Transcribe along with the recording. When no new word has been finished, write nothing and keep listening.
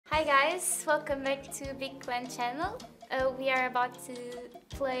Hi guys, welcome back to Big Clan channel. We are about to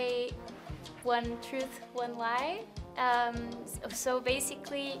play One Truth, One Lie. So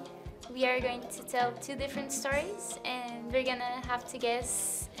basically we are going to tell two different stories and we're gonna have to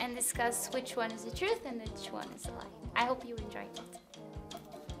guess and discuss which one is the truth and which one is a lie. I hope you enjoyed it.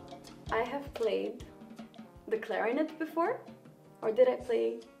 I have played the clarinet before, or did I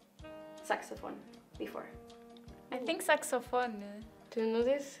play saxophone before? I think saxophone. Do you know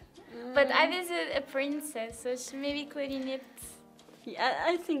this? But I was a princess, so maybe clarinet. Yeah,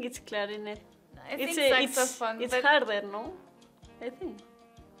 I think it's clarinet. I think saxophone. It's harder, no? I think.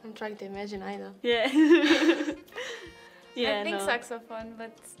 I'm trying to imagine either. Yeah. Yeah, I think no. saxophone,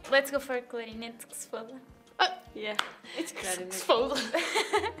 but let's go for clarinet. Yeah, it's clarinet. Foda.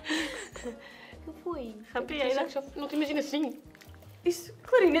 Que foi? Happy, Aida? Não te imagina assim. Isso,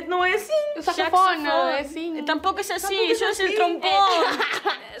 clarinete não é assim. O saxofone é assim. Tampoco es así, eso es el trombón.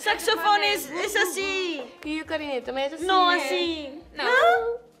 Saxofón es así. E o clarinete também é assim. No, así.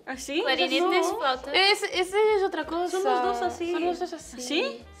 No. ¿Así? Clarinete es flauta. Esse é outra coisa. São os dois assim. São os dois assim.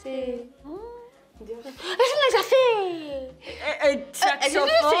 ¿Sí? Sim. Deus. Isso não é assim.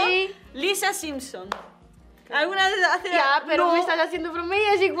 Saxofón. Lisa Simpson. ¿Alguna vez hace Ya, pero no. me estás haciendo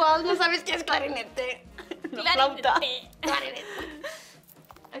bromillas igual, no sabes qué es clarinete. No, flauta. Clarinete.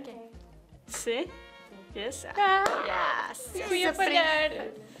 Okay. ¿Sí? Yes. Yes. Voy a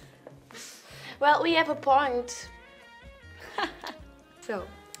fallar. Well, we have a point. So,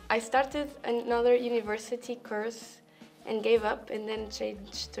 I started another university course and gave up and then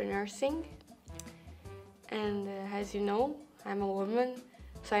changed to nursing. And as you know, I'm a woman,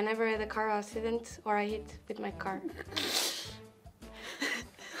 so I never had a car accident or I hit with my car.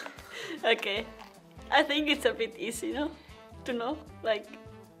 Okay. I think it's a bit easy, no? To know, like,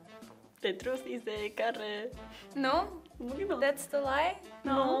 the truth is the car. No, that's the lie.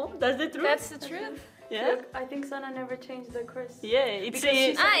 No, that's the truth. That's the truth. Yeah. Look, I think ZANA never changed the course. Yeah, it's Because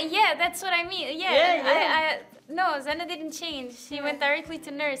she's- Yeah, that's what I mean. Yeah, Yeah. No, ZANA didn't change. She went directly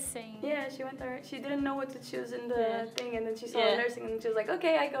to nursing. Yeah, she went there. She didn't know what to choose in the Yeah. thing, and then she saw Yeah. nursing, and she was like,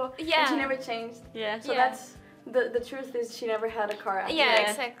 "Okay, I go." Yeah. And she never changed. Yeah. So Yeah. that's the truth is she never had a car accident. Yeah, Yeah.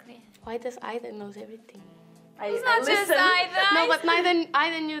 exactly. Why does Aida knows everything? It's not just listen. either. No, but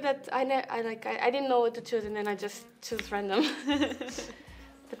Aida knew that I didn't know what to choose and then I just choose random.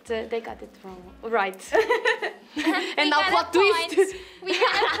 But they got it wrong. Right. And now plot twist. We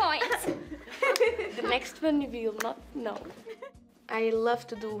got a point. The next one you will not know. I love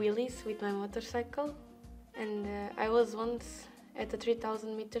to do wheelies with my motorcycle. And I was once at a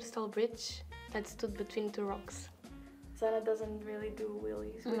 3,000 meters tall bridge that stood between two rocks. ZANA doesn't really do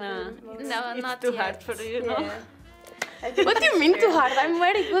wheelies. with No. her motorcycle. No, It's not too yet. hard for you, no? Yeah. I think What do you it's mean too fair. hard? I'm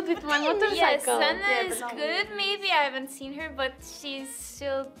very good with my motorcycle. Yes, ZANA Yeah, but is not good. Maybe I haven't seen her, but she's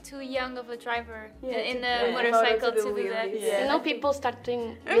still too young of a driver Yeah, in to- a yeah, motorcycle to to do do that. wheelies. Yeah. You know, people start doing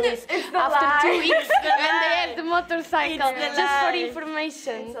wheelies It's the after lie. 2 weeks It's the when they lie. have the motorcycle. It's the Just for lie.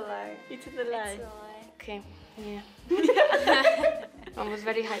 information. It's a lie. It's the lie. It's a lie. Okay, yeah. I was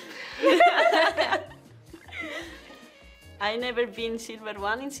very hyped. I never been silver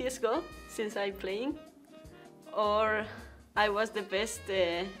one in CSGO since I playing, or I was the best,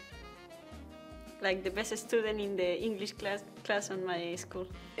 like the best student in the English class on my school,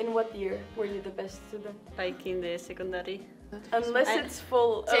 In what year were you the best student? like in the secondary. Unless I- it's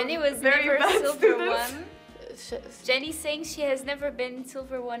full Jenny of was very never bad silver students. one. She Jenny's saying she has never been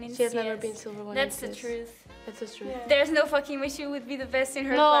silver one in has CS. never been silver one. That's in the CS. truth. That's the truth. Yeah. There's no fucking way she would be the best in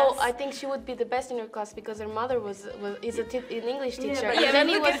her No, class. I think she would be the best in her class because her mother is an English Yeah, teacher. but- And Yeah, but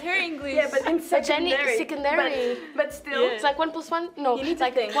Jenny look was at her English. Yeah, but in But Jenny, secondary. secondary. But still. Yeah. It's like 1 plus 1. No, You need it's to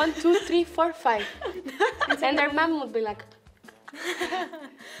like think. 1, 2, 3, 4, 5. And her mom would be like,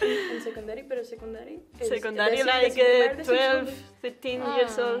 In secondary, pero secondary. is Secondary, décimo, like décimo primer, décimo 12, segundo. 13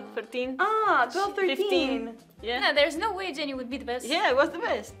 years old, 13. Ah, 12, 13. 15. Yeah. No, there's no way Jenny would be the best. Yeah, I was the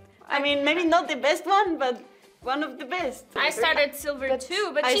best. I mean, maybe not the best one, but one of the best. I started silver But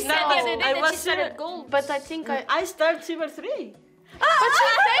too, but I she said the know, other day I that was she started silver. gold. but I think I start silver 3. But she's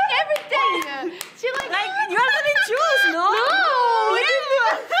saying everything. She like You already choose, no? No, We didn't do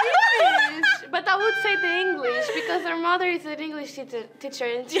English. But I would say the English because her mother is an English teacher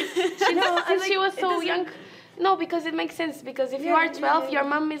and she No, I since like- she was it so doesn't- young. No, because it makes sense because if you Yeah, are 12, yeah. your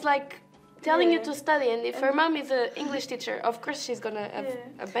mom is like telling you Yeah. to study, and if her mom is an English teacher, of course she's gonna have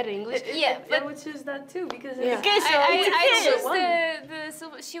Yeah. a better English. Yeah, I but would choose that too because Yeah. Okay, so I it's okay. choose One. the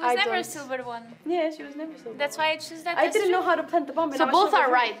silver. She was I never a don't. silver one. yeah, she was never so. That's why I choose that. I as didn't know truth. how to plant the bomb. and So I was both so are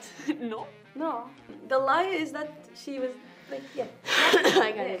confused. right. No. No, the lie is that she was like yeah. I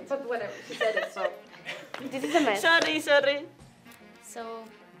got Yeah, it. but whatever, she said it so. This is a mess. Sorry. So,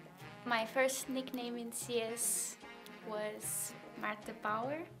 My first nickname in CS was Marta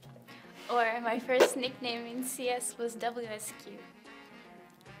Power, or my first nickname in CS was WSQ.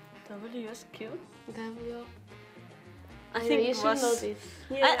 WSQ? W. I Yeah, think you it should was. know this.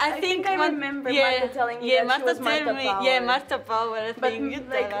 Yeah, I think I one- remember yeah, Marta telling me yeah, that she was Marta Marta told me, Power. yeah, Marta Power. I But think you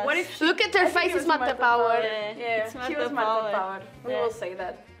like, tell what us. if she, Look at her I think face, it it's was Marta Power. Yeah, Yeah, it's she Marta was Marta Power. Power. We Yeah. will say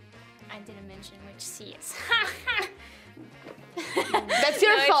that. I didn't mention which CS. That's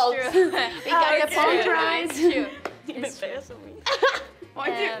your No, it's fault. true. We got the It's point true. right. It's true. Me It's true. pegas a mí. Why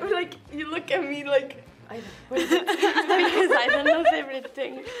do Um, you, like, you look at me like, I Because I don't know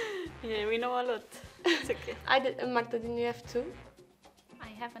everything. Yeah, we know a lot. It's okay. Marta, didn't you have two? I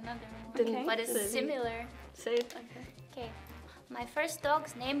have another one, Then- but it's Okay. similar. Say it. Okay. My first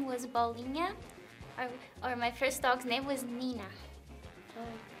dog's name was Bolinha, or my first dog's name was Nina.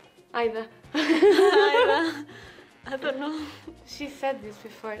 Aida. I don't know. She said this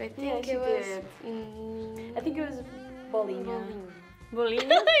before. I think Yeah, she it was. did. Mm, I think it was Bolinha.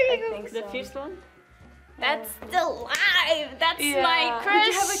 Bolina? I think so. The first one? That's still live. That's Yeah. my crush.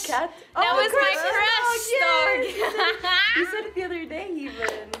 Did you have a cat? That was my crush crush dog. You said it the other day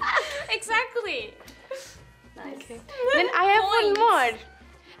even. Exactly. Nice. Okay. Then I have one Points. more.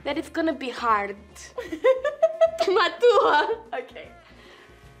 That it's gonna be hard. Matua. Okay.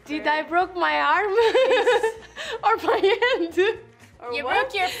 Did I broke my arm or my hand? Or You what?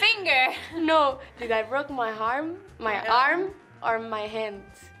 broke your finger. No. Did I broke my arm, arm or my hand?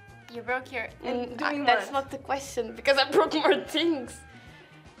 You broke your. And doing That's what? not the question because I broke more things.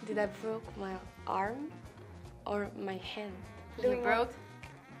 Did I broke my arm or my hand? You Doing broke.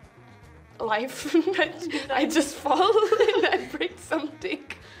 Life. I just fall and I break something.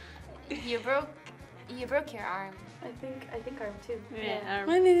 You broke. You broke your arm. I think arm too. Yeah.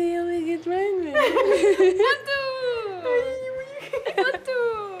 When did he only get mine?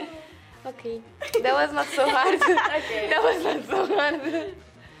 Matu. Okay, that was not so hard. Okay. That was not so hard.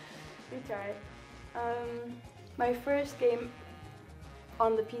 We tried. My first game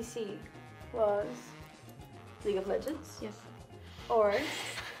on the PC was League of Legends. Yes. Or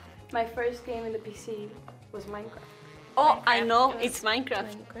my first game in the PC was Minecraft. Oh, I Minecraft. know. It was- It's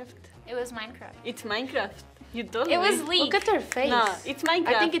Minecraft. It was Minecraft. It's Minecraft. You told me. It was League. Look at her face. No, it's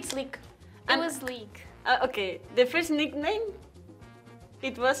Minecraft. I think it's leak. It was League. Okay, the first nickname,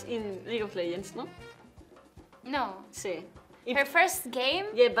 it was in League of Legends, no? No. Sí. It- Her first game.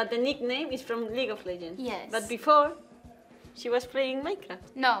 Yeah, but the nickname is from League of Legends. Yes. But before, she was playing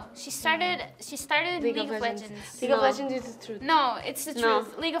Minecraft. No, she started League of Legends. League of No. Legends is the truth. No, it's the No.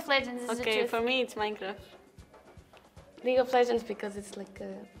 truth. League of Legends is the Okay, truth. for me it's Minecraft. League of Legends because it's like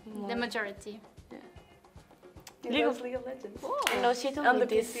a more... The majority. It League was of- League of Legends. I know she told On me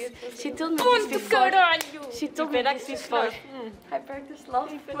the this. PC it was She League told me Punto this before. caralho! She told me this Hyperactive before. Sloth. Hyperactive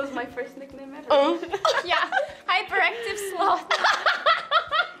Sloth was my first nickname ever. Oh. Yeah, hyperactive sloth.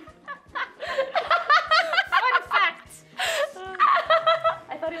 Fun fact.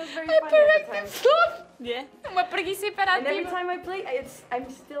 I thought it was very funny at the time. Sloth. Yeah. Uma preguiça And every imperativa. time I play, I'm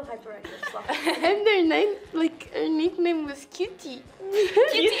still Hyperactive Sloth. And their name, like her nickname was Cutie.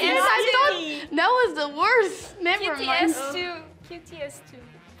 Cutie And I thought that was the worst. Never mind. QTS2. QTS2.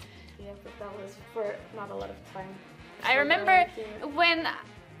 Yeah, but that was for not a lot of time. I remember when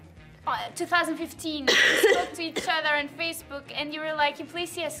 2015 we spoke to each other on Facebook and you were like, you play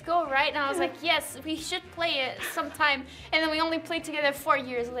CSGO, right? And I was like, yes, we should play it sometime. And then we only played together 4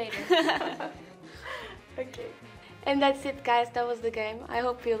 years later. Okay. And that's it, guys. That was the game. I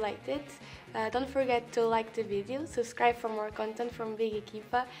hope you liked it. Don't forget to like the video, subscribe for more content from Big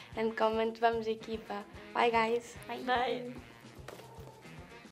EQUIPA, and comment Vamos EQUIPA. Bye, guys. Bye. Bye.